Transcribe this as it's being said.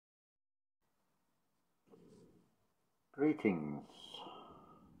Greetings.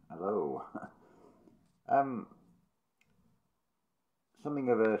 Hello. um, Something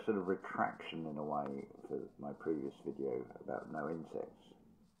of a sort of retraction in a way for my previous video about no insects.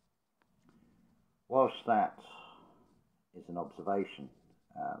 Whilst that is an observation,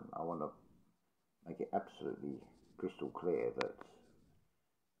 I want to make it absolutely crystal clear that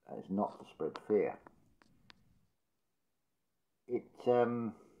it's not to spread fear.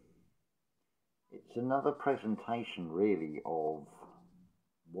 It's another presentation really of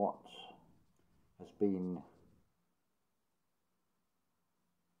what has been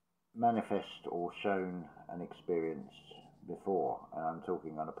manifest or shown and experienced before, and I'm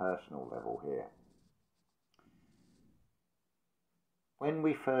talking on a personal level here. When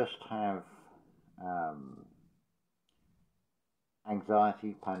we first have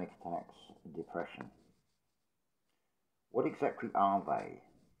anxiety, panic attacks, depression, what exactly are they?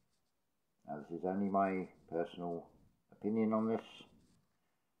 Now, this is only my personal opinion on this,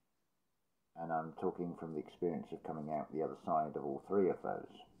 and I'm talking from the experience of coming out the other side of all three of those.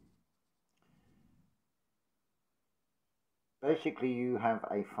 Basically, you have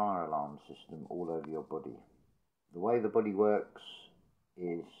a fire alarm system all over your body. The way the body works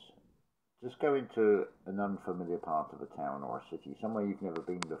is, just go into an unfamiliar part of a town or a city, somewhere you've never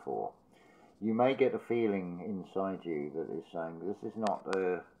been before. You may get a feeling inside you that is saying, this is not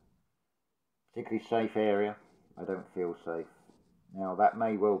a particularly safe area, I don't feel safe. Now, that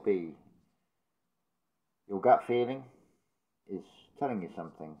may well be your gut feeling is telling you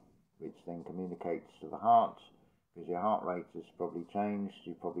something, which then communicates to the heart, because your heart rate has probably changed.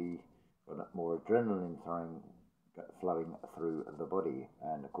 You've probably got more adrenaline flowing through the body.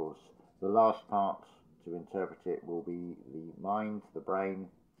 And of course, the last part to interpret it will be the mind, the brain,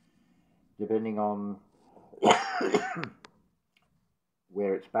 depending on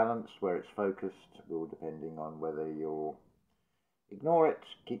where it's balanced, where it's focused, will depending on whether you'll ignore it,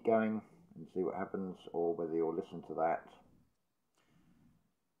 keep going and see what happens, or whether you'll listen to that,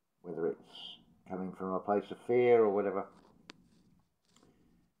 whether it's coming from a place of fear or whatever.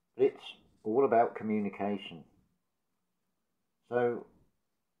 But it's all about communication. So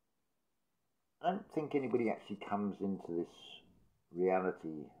I don't think anybody actually comes into this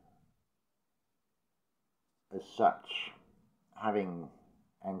reality as such having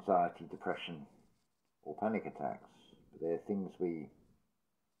anxiety, depression or panic attacks. But they're things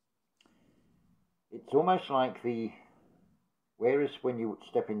it's almost like whereas when you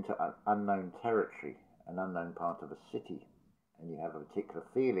step into unknown territory, an unknown part of a city, and you have a particular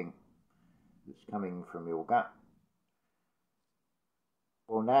feeling that's coming from your gut,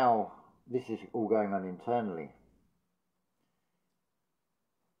 well, now this is all going on internally.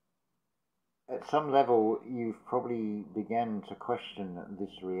 At some level, you've probably began to question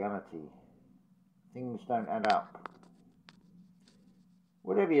this reality. Things don't add up.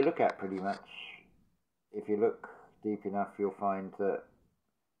 Whatever you look at, pretty much, if you look deep enough, you'll find that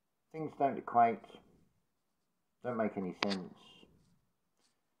things don't equate, don't make any sense.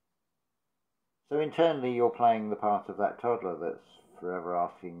 So internally, you're playing the part of that toddler that's forever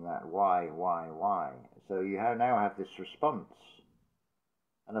asking that why. So you now have this response.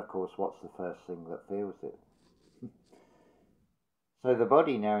 And of course, what's the first thing that feels it? So the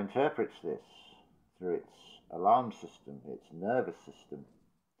body now interprets this through its alarm system, its nervous system.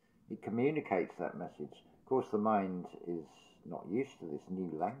 It communicates that message. Of course, the mind is not used to this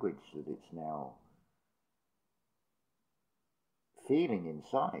new language that it's now feeling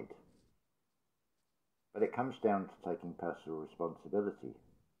inside. But it comes down to taking personal responsibility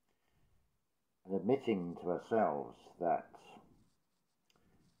and admitting to ourselves that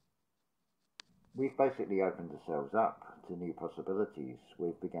we've basically opened ourselves up to new possibilities.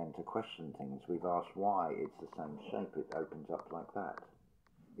 We've begun to question things. We've asked why it's the same shape. It opens up like that.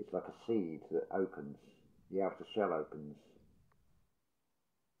 It's like a seed that opens. The outer shell opens.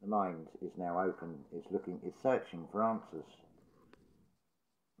 The mind is now open. It's searching for answers.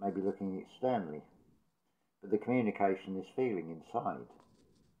 Maybe looking externally. But the communication is feeling inside.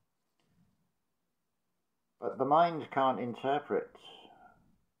 But the mind can't interpret.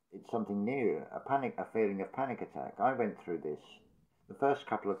 It's something new, a feeling of panic attack. I went through this. The first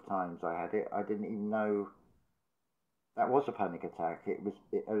couple of times I had it, I didn't even know that was a panic attack. It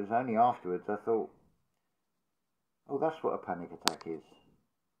was only afterwards I thought, oh, that's what a panic attack is.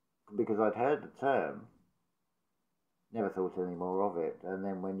 Because I'd heard the term, never thought any more of it. And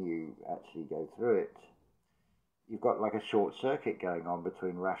then when you actually go through it, you've got like a short circuit going on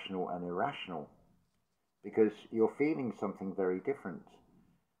between rational and irrational. Because you're feeling something very different.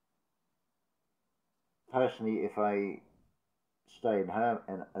 Personally, if I stay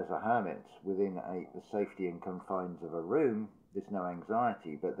as a hermit within the safety and confines of a room, there's no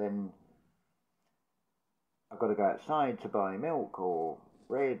anxiety. But then I've got to go outside to buy milk or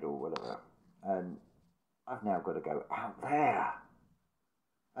bread or whatever, and I've now got to go out there.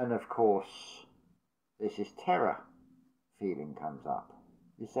 And of course, there's this terror feeling comes up.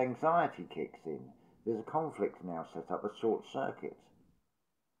 This anxiety kicks in. There's a conflict now set up, a short circuit.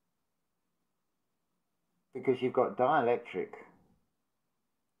 Because you've got dielectric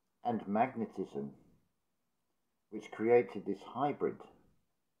and magnetism, which created this hybrid,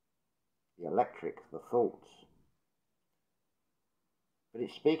 the electric, the thoughts. But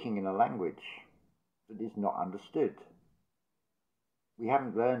it's speaking in a language that is not understood. We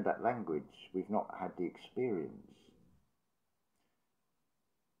haven't learned that language. We've not had the experience.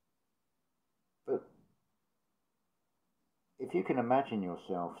 But if you can imagine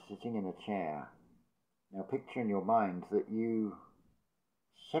yourself sitting in a chair, now picture in your mind that you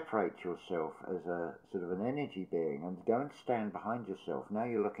separate yourself as a sort of an energy being and go and stand behind yourself. Now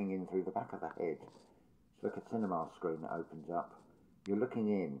you're looking in through the back of the head. It's like a cinema screen that opens up. You're looking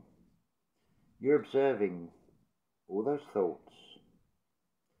in. You're observing all those thoughts.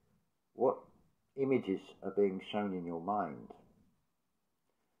 What images are being shown in your mind?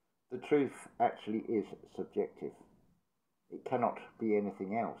 The truth actually is subjective. It cannot be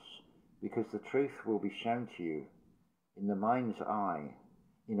anything else, because the truth will be shown to you in the mind's eye,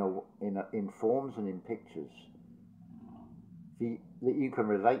 in forms and in pictures that you can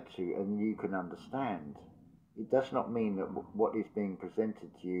relate to and you can understand. It does not mean that what is being presented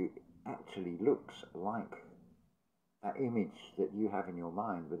to you actually looks like that image that you have in your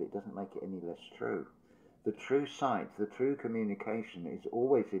mind, but it doesn't make it any less true. The true sight, the true communication is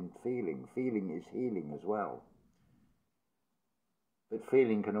always in feeling. Feeling is healing as well. But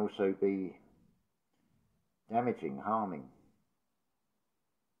feeling can also be damaging, harming.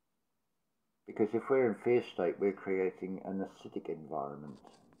 Because if we're in fear state, we're creating an acidic environment.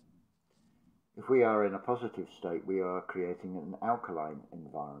 If we are in a positive state, we are creating an alkaline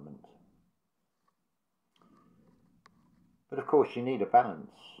environment. But of course, you need a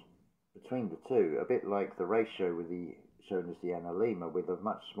balance between the two, a bit like the ratio shown as the analema, with a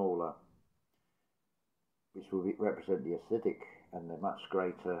much smaller, which will represent the acidic, and the much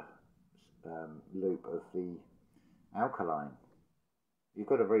greater loop of the alkaline. You've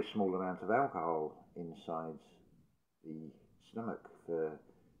got a very small amount of alcohol inside the stomach for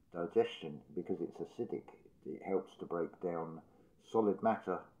digestion because it's acidic. It helps to break down solid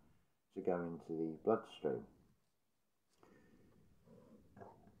matter to go into the bloodstream.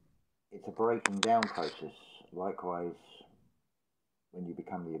 It's a breaking down process. Likewise, when you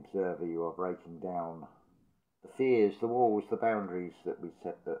become the observer, you are breaking down the fears, the walls, the boundaries that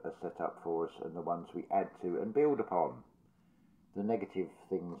are set up for us, and the ones we add to and build upon. The negative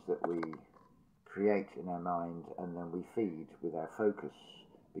things that we create in our mind and then we feed with our focus,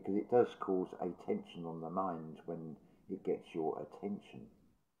 because it does cause a tension on the mind when it gets your attention.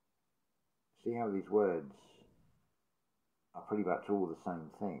 See how these words are pretty much all the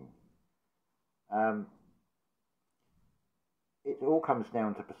same thing. It all comes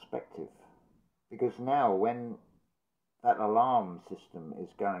down to perspective, because now when that alarm system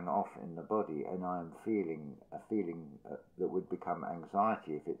is going off in the body and I am feeling a feeling that would become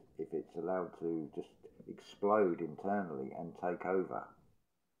anxiety if it's allowed to just explode internally and take over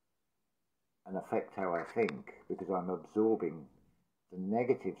and affect how I think, because I'm absorbing the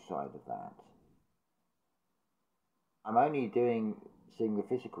negative side of that, I'm only seeing the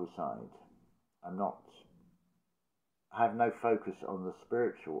physical side. I have no focus on the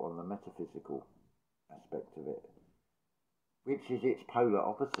spiritual, on the metaphysical aspect of it, which is its polar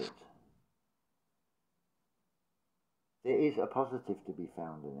opposite. There is a positive to be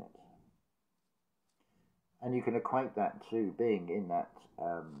found in it. And you can equate that to being in that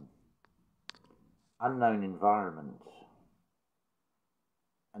unknown environment,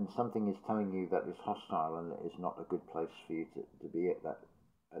 and something is telling you that it's hostile and it is not a good place for you to be at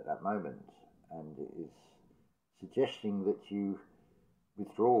that moment, and it is suggesting that you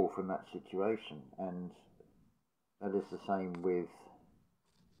withdraw from that situation. And that is the same with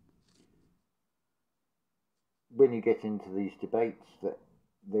when you get into these debates that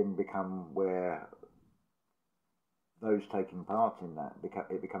then become where those taking part in that,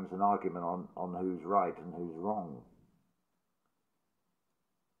 it becomes an argument on who's right and who's wrong.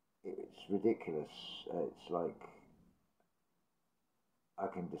 It's ridiculous. It's like, I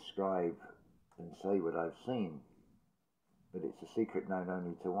can describe and say what I've seen, but it's a secret known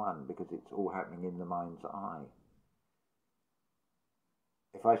only to one, because it's all happening in the mind's eye.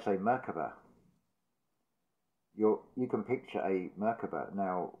 If I say Merkaba, You can picture a Merkaba.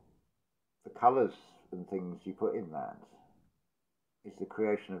 Now, the colours and things you put in that is the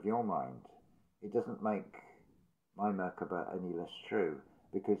creation of your mind. It doesn't make my Merkaba any less true,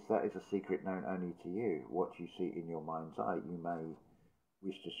 because that is a secret known only to you. What you see in your mind's eye, you may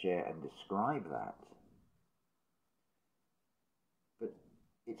wish to share and describe that, but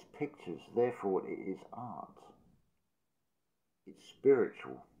it's pictures, therefore it is art. It's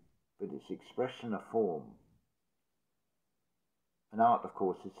spiritual, but it's expression of form. And art, of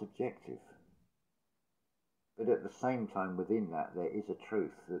course, is subjective. But at the same time, within that, there is a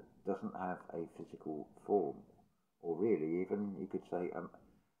truth that doesn't have a physical form, or really, even, you could say,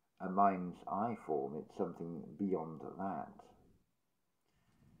 a mind's eye form. It's something beyond that.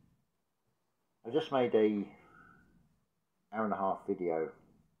 I just made a hour-and-a-half video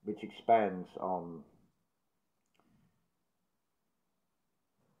which expands on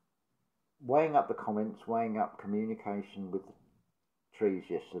weighing up the comments, weighing up communication with the trees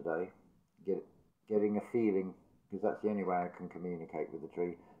yesterday, getting a feeling, because that's the only way I can communicate with the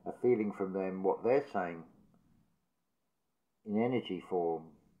tree, a feeling from them, what they're saying in energy form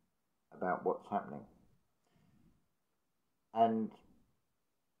about what's happening. And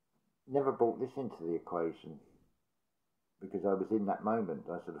never brought this into the equation, because I was in that moment,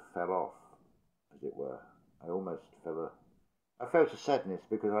 I sort of fell off, as it were. I felt a sadness,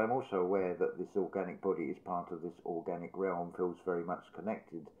 because I'm also aware that this organic body is part of this organic realm, feels very much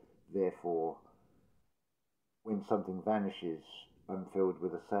connected. Therefore, when something vanishes, I'm filled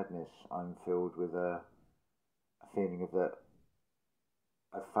with a sadness. I'm filled with a feeling of that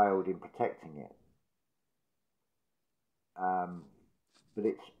I failed in protecting it. But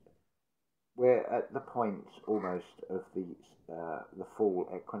we're at the point almost of the fall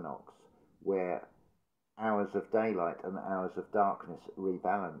equinox, where hours of daylight and hours of darkness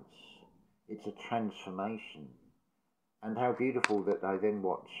rebalance. It's a transformation. And how beautiful that I then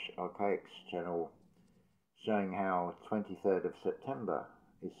watch Archaic's channel showing how 23rd of September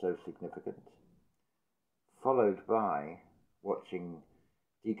is so significant, followed by watching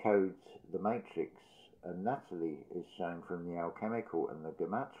Decode the Matrix, and Natalie is showing from the alchemical and the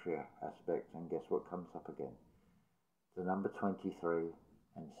gematria aspect, and guess what comes up again? The number 23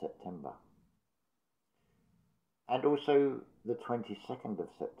 and September. And also the 22nd of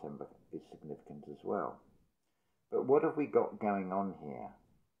September is significant as well. But what have we got going on here?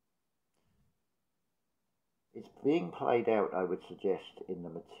 It's being played out, I would suggest, in the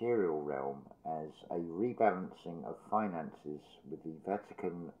material realm as a rebalancing of finances, with the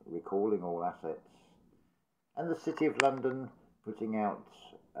Vatican recalling all assets, and the City of London putting out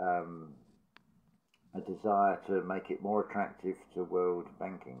a desire to make it more attractive to world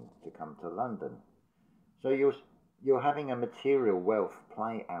banking to come to London. So you're having a material wealth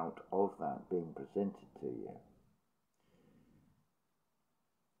play out of that being presented to you.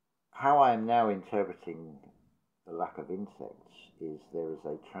 How I am now interpreting the lack of insects is there is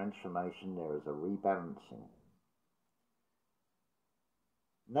a transformation, there is a rebalancing.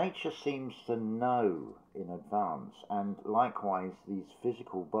 Nature seems to know in advance, and likewise these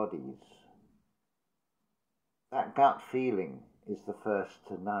physical bodies. That gut feeling is the first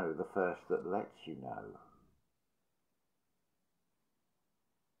to know, the first that lets you know.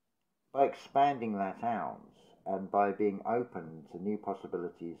 By expanding that out, and by being open to new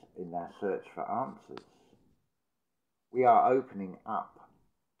possibilities in our search for answers, we are opening up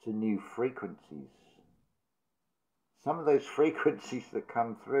to new frequencies. Some of those frequencies that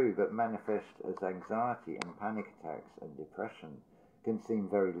come through that manifest as anxiety and panic attacks and depression can seem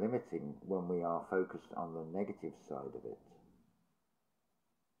very limiting when we are focused on the negative side of it.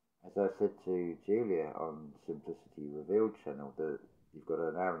 As I said to Julia on Simplicity Revealed channel, that you've got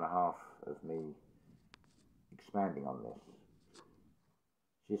an hour and a half of me expanding on this.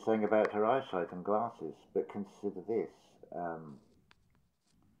 She's saying about her eyesight and glasses, but consider this.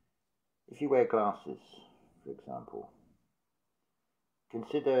 If you wear glasses, for example,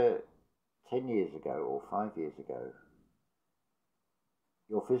 consider 10 years ago or 5 years ago,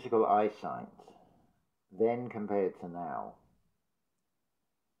 your physical eyesight, then compared to now.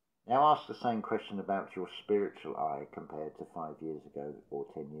 Now ask the same question about your spiritual eye compared to 5 years ago or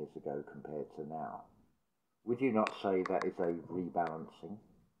 10 years ago compared to now. Would you not say that is a rebalancing?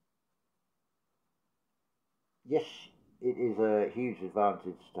 Yes, it is a huge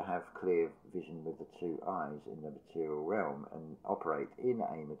advantage to have clear vision with the two eyes in the material realm and operate in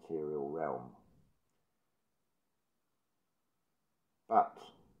a material realm. But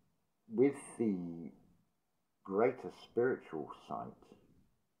with the greater spiritual sight,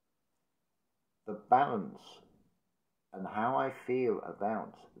 the balance and how I feel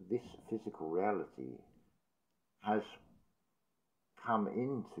about this physical reality has come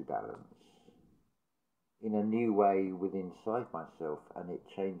into balance in a new way within inside myself, and it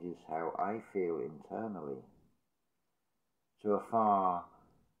changes how I feel internally to a far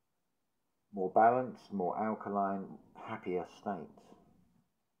more balanced, more alkaline, happier state.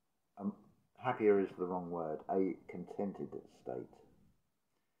 Happier is the wrong word, a contented state.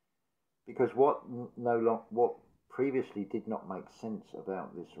 Because what previously did not make sense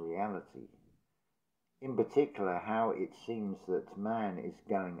about this reality, in particular how it seems that man is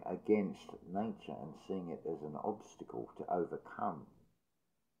going against nature and seeing it as an obstacle to overcome.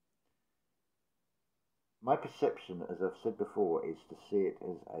 My perception, as I've said before, is to see it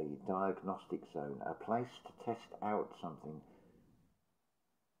as a diagnostic zone, a place to test out something.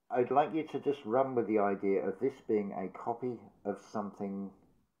 I'd like you to just run with the idea of this being a copy of something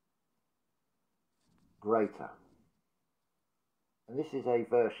greater. And this is a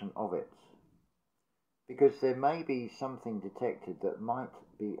version of it. Because there may be something detected that might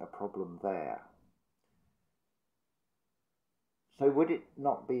be a problem there. So would it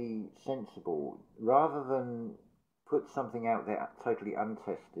not be sensible, rather than put something out there totally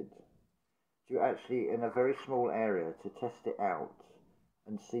untested, to actually, in a very small area, to test it out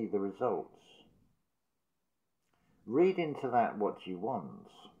and see the results? Read into that what you want,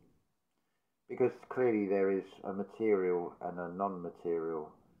 because clearly there is a material and a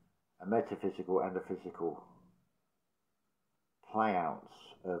non-material, a metaphysical and a physical playouts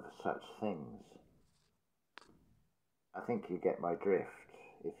of such things. I think you get my drift.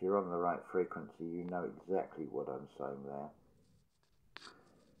 If you're on the right frequency, you know exactly what I'm saying there.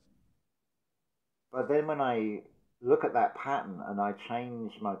 But then when I look at that pattern and I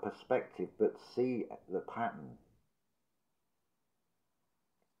change my perspective but see the pattern,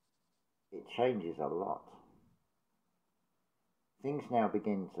 it changes a lot. Things now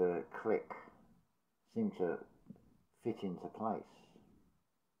begin to click, seem to fit into place.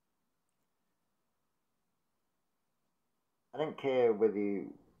 I don't care what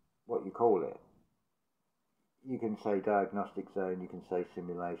you call it. You can say diagnostic zone, you can say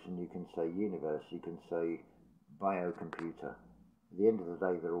simulation, you can say universe, you can say biocomputer. At the end of the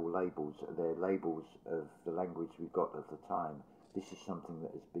day, they're all labels. They're labels of the language we've got at the time. This is something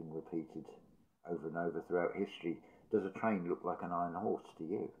that has been repeated over and over throughout history. Does a train look like an iron horse to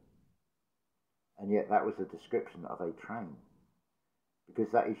you? And yet that was a description of a train,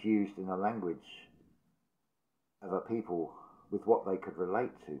 because that is used in a language of a people with what they could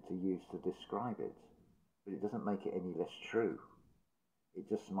relate to use to describe it. But it doesn't make it any less true. It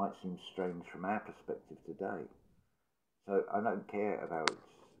just might seem strange from our perspective today. So I don't care about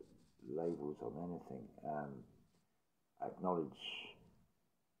labels on anything. I acknowledge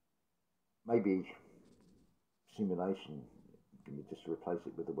maybe simulation, can you just replace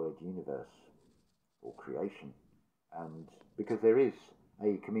it with the word universe or creation? And because there is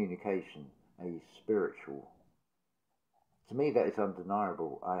a communication, a spiritual, to me that is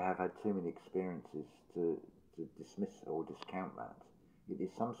undeniable. I have had too many experiences to dismiss or discount that. It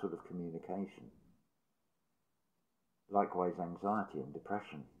is some sort of communication. Likewise, anxiety and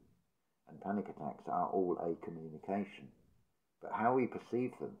depression and panic attacks are all a communication. But how we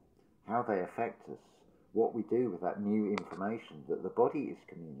perceive them, how they affect us, what we do with that new information that the body is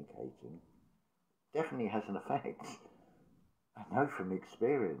communicating, definitely has an effect. I know from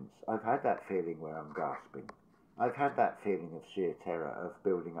experience. I've had that feeling where I'm gasping. I've had that feeling of sheer terror, of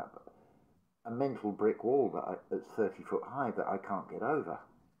building up a mental brick wall that's 30 foot high that I can't get over.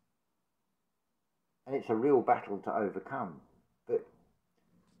 And it's a real battle to overcome. But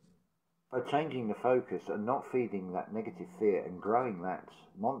by changing the focus and not feeding that negative fear and growing that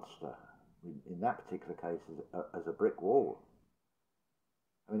monster, in that particular case, as a brick wall.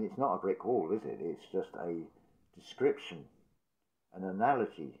 I mean, it's not a brick wall, is it? It's just a description, an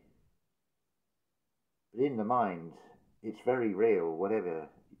analogy. But in the mind, it's very real, whatever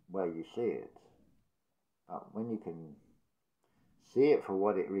way you see it. But when you can see it for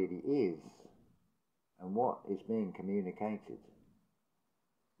what it really is, and what is being communicated,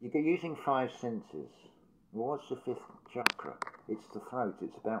 you're using 5 senses. Well, what's the 5th chakra? It's the throat.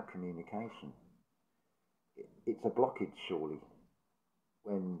 It's about communication. It's a blockage, surely,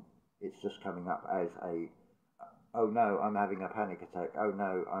 when it's just coming up as a, oh no, I'm having a panic attack. Oh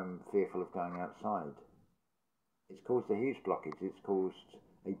no, I'm fearful of going outside. It's caused a huge blockage. It's caused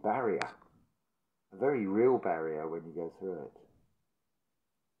a barrier, a very real barrier when you go through it.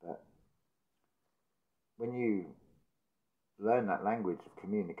 But when you learn that language of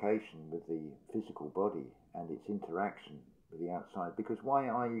communication with the physical body and its interaction with the outside, because why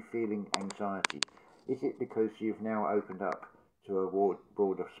are you feeling anxiety? Is it because you've now opened up to a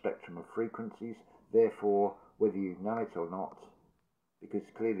broader spectrum of frequencies? Therefore, whether you know it or not, because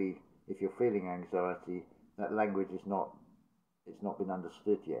clearly if you're feeling anxiety, that language is not, it's not been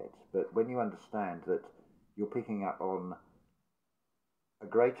understood yet. But when you understand that you're picking up on a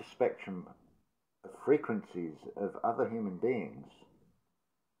greater spectrum of frequencies of other human beings,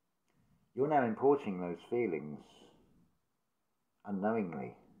 you're now importing those feelings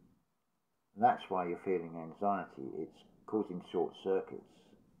unknowingly. And that's why you're feeling anxiety. It's causing short circuits.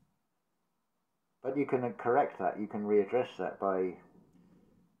 But you can correct that, you can readdress that by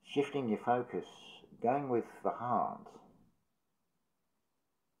shifting your focus, going with the heart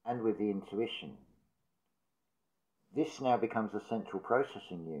and with the intuition. This now becomes a central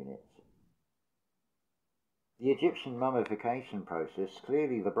processing unit. The Egyptian mummification process,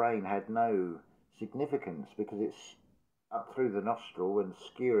 clearly the brain had no significance because it's up through the nostril and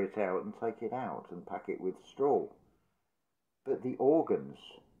skewer it out and take it out and pack it with straw. But the organs,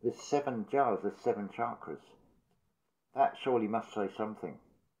 there's 7 jars, there's 7 chakras. That surely must say something.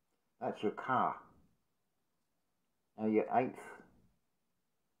 That's your ka. Now your 8th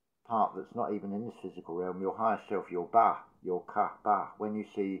part that's not even in this physical realm, your higher self, your ba, your ka ba. When you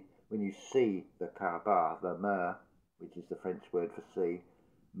see the ka ba, the mer, which is the French word for see,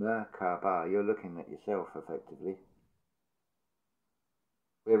 mer ka ba, you're looking at yourself effectively.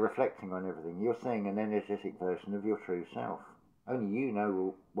 We're reflecting on everything. You're seeing an energetic version of your true self. Only you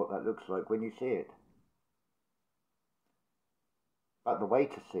know what that looks like when you see it. But the way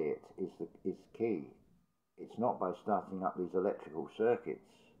to see it is key. It's not by starting up these electrical circuits.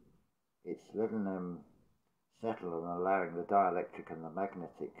 It's letting them settle and allowing the dielectric and the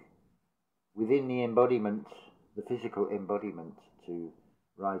magnetic within the embodiment, the physical embodiment, to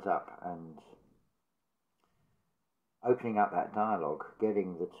rise up and opening up that dialogue,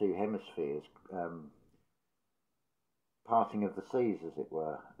 getting the 2 hemispheres, parting of the seas, as it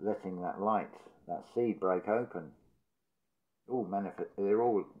were, letting that light, that seed break open. All they're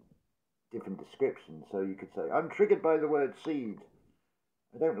all different descriptions. So you could say, I'm triggered by the word seed.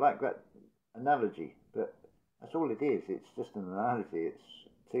 I don't like that analogy, but that's all it is. It's just an analogy. It's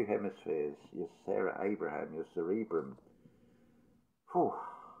 2 hemispheres, your Sarah Abraham, your cerebrum. Whew.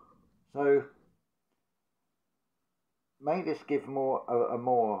 So may this give a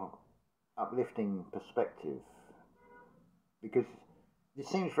more uplifting perspective, because it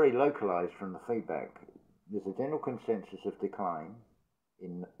seems very localized from the feedback. There's a general consensus of decline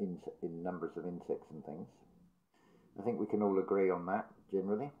in numbers of insects and things. I think we can all agree on that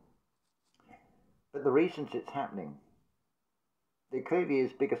generally. But the reasons it's happening, there clearly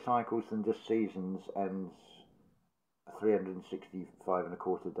is bigger cycles than just seasons and a 365 and a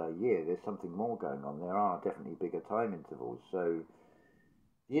quarter day year. There's something more going on. There are definitely bigger time intervals. So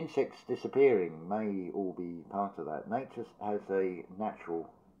the insects disappearing may all be part of that. Nature has a natural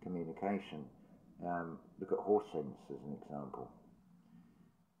communication. Look at horse sense as an example.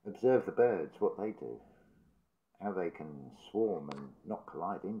 Observe the birds, what they do, how they can swarm and not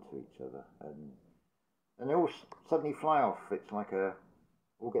collide into each other, and they all suddenly fly off. It's like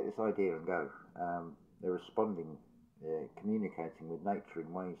we'll get this idea and go. They're responding, they're communicating with nature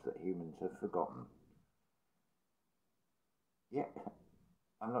in ways that humans have forgotten. Yeah,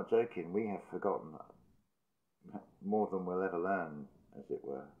 I'm not joking, we have forgotten more than we'll ever learn, as it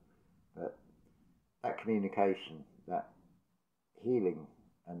were. But that communication, that healing,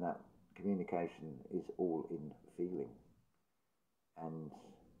 and that communication is all in feeling. And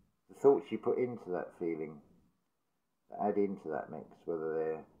the thoughts you put into that feeling, that add into that mix, whether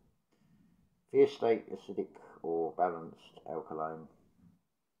they're fear state, acidic, or balanced, alkaline,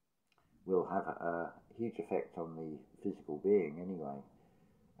 will have a huge effect on the physical being anyway.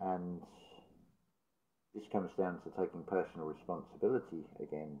 And this comes down to taking personal responsibility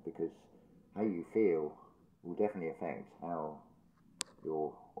again, because how you feel will definitely affect how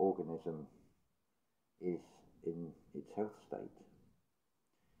your organism is in its health state.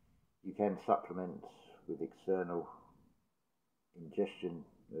 You can supplement with external ingestion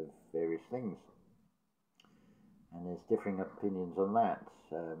of various things, and there's differing opinions on that,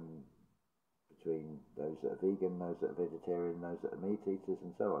 between those that are vegan, those that are vegetarian, those that are meat eaters,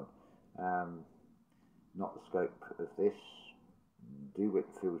 and so on. Not the scope of this. Do what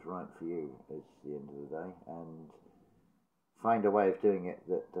feels right for you is the end of the day, and find a way of doing it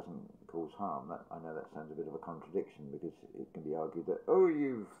that doesn't cause harm. I know that sounds a bit of a contradiction, because it can be argued that, oh,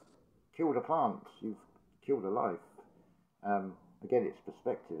 you've killed a plant, you've killed a life. Again, it's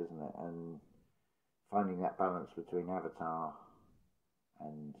perspective, isn't it? And finding that balance between avatar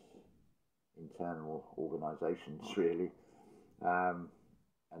and internal organisations, really,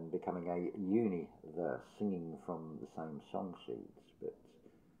 and becoming a universe, singing from the same song sheets. But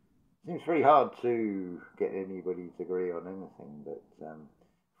Seems very hard to get anybody to agree on anything, but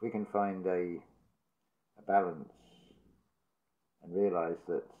if we can find a balance and realise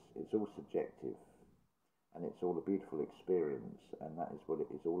that it's all subjective and it's all a beautiful experience, and that is what it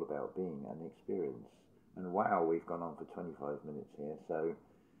is all about, being an experience. And wow, we've gone on for 25 minutes here, so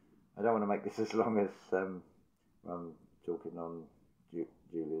I don't want to make this as long as I'm talking on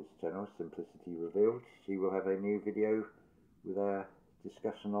Julia's channel, Simplicity Revealed. She will have a new video with a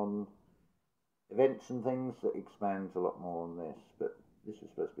discussion on events and things that expands a lot more on this, but this is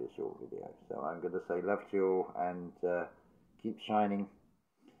supposed to be a short video, so I'm going to say love to you all, and keep shining,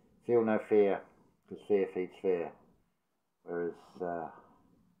 feel no fear, because fear feeds fear, whereas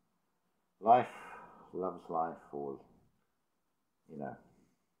life loves life, or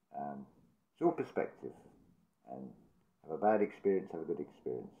it's all perspective, and have a bad experience, have a good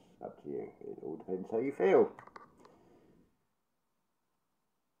experience, up to you, it all depends how you feel.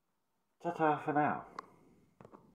 Ta-ta for now.